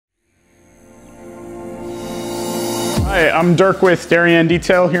Hi, I'm Dirk with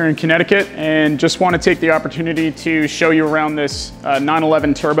DarienDetail here in Connecticut, and just want to take the opportunity to show you around this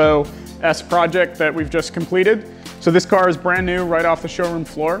 911 Turbo S project that we've just completed. So this car is brand new, right off the showroom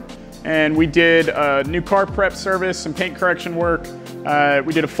floor, and we did a new car prep service, some paint correction work.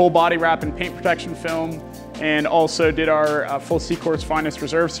 We did a full body wrap and paint protection film, and also did our full CQuartz Finest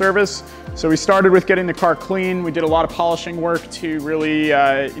Reserve service. So we started with getting the car clean. We did a lot of polishing work to really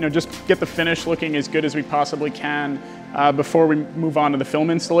just get the finish looking as good as we possibly can before we move on to the film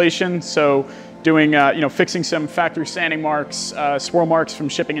installation. So doing fixing some factory sanding marks, swirl marks from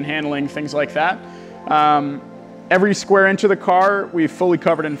shipping and handling, things like that. Every square inch of the car we've fully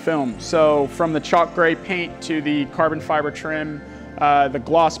covered in film. So from the chalk gray paint to the carbon fiber trim, the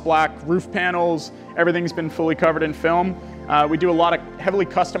gloss black roof panels, everything's been fully covered in film. We do a lot of heavily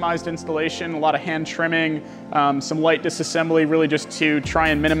customized installation, a lot of hand trimming, some light disassembly, really just to try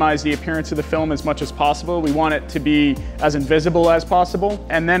and minimize the appearance of the film as much as possible. We want it to be as invisible as possible.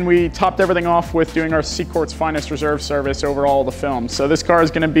 And then we topped everything off with doing our CQuartz Finest Reserve service over all the film. So this car is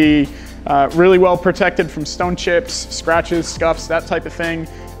going to be really well protected from stone chips, scratches, scuffs, that type of thing.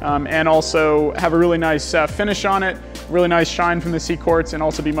 And also have a really nice finish on it, really nice shine from the CQuartz, and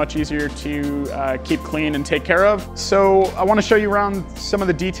also be much easier to keep clean and take care of. So I want to show you around some of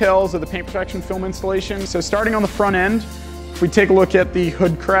the details of the paint protection film installation. So starting on the front end, if we take a look at the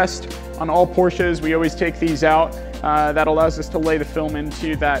hood crest on all Porsches, we always take these out. That allows us to lay the film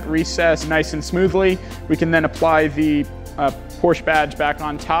into that recess nice and smoothly. We can then apply the Porsche badge back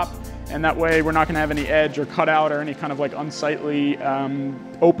on top, and that way we're not going to have any edge or cutout or any kind of like unsightly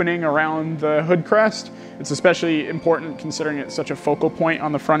opening around the hood crest. It's especially important considering it's such a focal point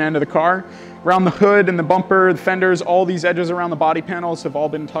on the front end of the car. Around the hood and the bumper, the fenders, all these edges around the body panels have all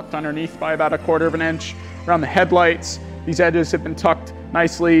been tucked underneath by about 1/4 of an inch. Around the headlights, these edges have been tucked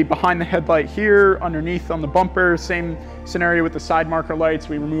nicely behind the headlight here, underneath on the bumper. Same scenario with the side marker lights.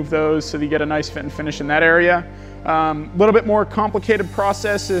 We remove those so that you get a nice fit and finish in that area. A little bit more complicated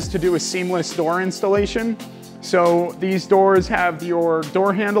process is to do a seamless door installation. So these doors have your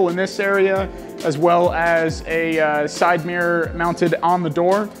door handle in this area, as well as a side mirror mounted on the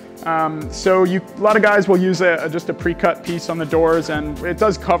door. So a lot of guys will use just a pre-cut piece on the doors, and it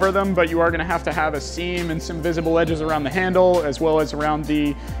does cover them, but you are going to have a seam and some visible edges around the handle, as well as around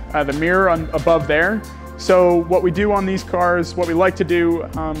the mirror above there. So what we do on these cars, what we like to do,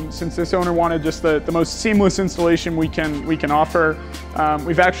 since this owner wanted just the most seamless installation we can offer,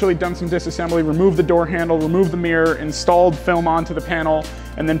 we've actually done some disassembly, removed the door handle, removed the mirror, installed film onto the panel,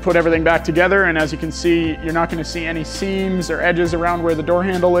 and then put everything back together. And as you can see, you're not going to see any seams or edges around where the door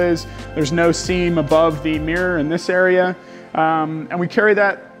handle is. There's no seam above the mirror in this area. And we carry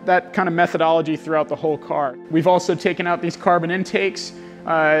that kind of methodology throughout the whole car. We've also taken out these carbon intakes.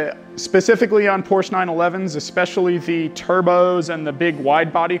 Specifically on Porsche 911s, especially the turbos and the big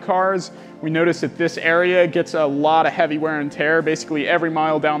wide body cars, we notice that this area gets a lot of heavy wear and tear. Basically every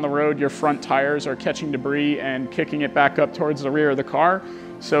mile down the road, your front tires are catching debris and kicking it back up towards the rear of the car.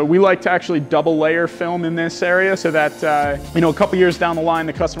 So we like to actually double layer film in this area so that a couple years down the line,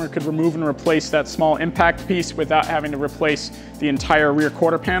 the customer could remove and replace that small impact piece without having to replace the entire rear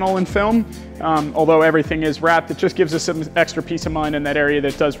quarter panel in film. Although everything is wrapped, it just gives us some extra peace of mind in that area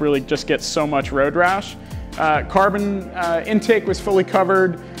that does really just get so much road rash. Carbon intake was fully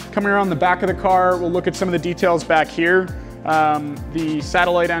covered. Coming around the back of the car, we'll look at some of the details back here. The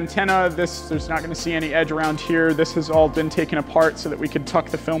satellite antenna, there's not going to see any edge around here. This has all been taken apart so that we could tuck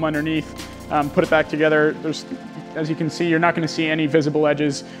the film underneath, put it back together. As you can see, you're not going to see any visible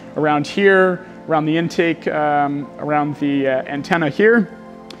edges around here, around the intake, around the antenna here.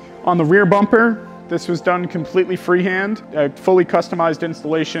 On the rear bumper, this was done completely freehand, a fully customized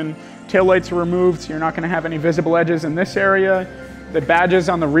installation. Taillights are removed, so you're not going to have any visible edges in this area. The badges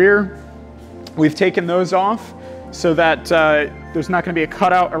on the rear, we've taken those off so that there's not going to be a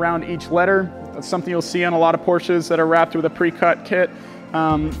cutout around each letter. That's something you'll see on a lot of Porsches that are wrapped with a pre-cut kit.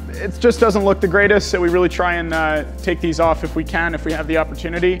 It just doesn't look the greatest, so we really try and take these off if we can, if we have the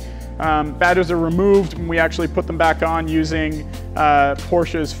opportunity. Badges are removed, and we actually put them back on using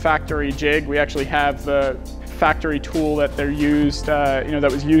Porsche's factory jig. We actually have the factory tool that they're used,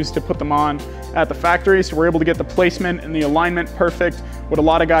 that was used to put them on at the factory. So we're able to get the placement and the alignment perfect. What a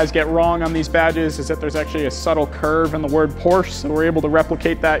lot of guys get wrong on these badges is that there's actually a subtle curve in the word Porsche. So we're able to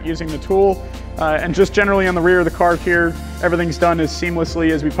replicate that using the tool. And just generally on the rear of the car here, everything's done as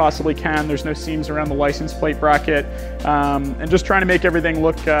seamlessly as we possibly can. There's no seams around the license plate bracket. And just trying to make everything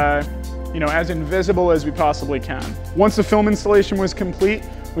look as invisible as we possibly can. Once the film installation was complete,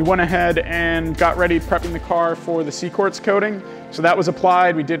 we went ahead and got ready prepping the car for the CQuartz coating. So that was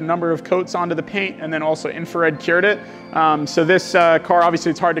applied. We did a number of coats onto the paint and then also infrared cured it. So this car, obviously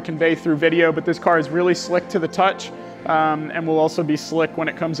it's hard to convey through video, but this car is really slick to the touch and will also be slick when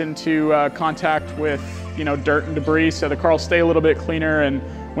it comes into contact with dirt and debris. So the car will stay a little bit cleaner, and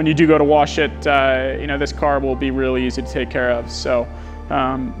when you do go to wash it, this car will be really easy to take care of. So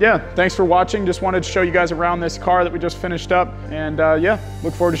yeah, thanks for watching. Just wanted to show you guys around this car that we just finished up, and yeah,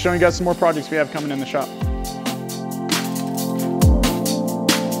 look forward to showing you guys some more projects we have coming in the shop.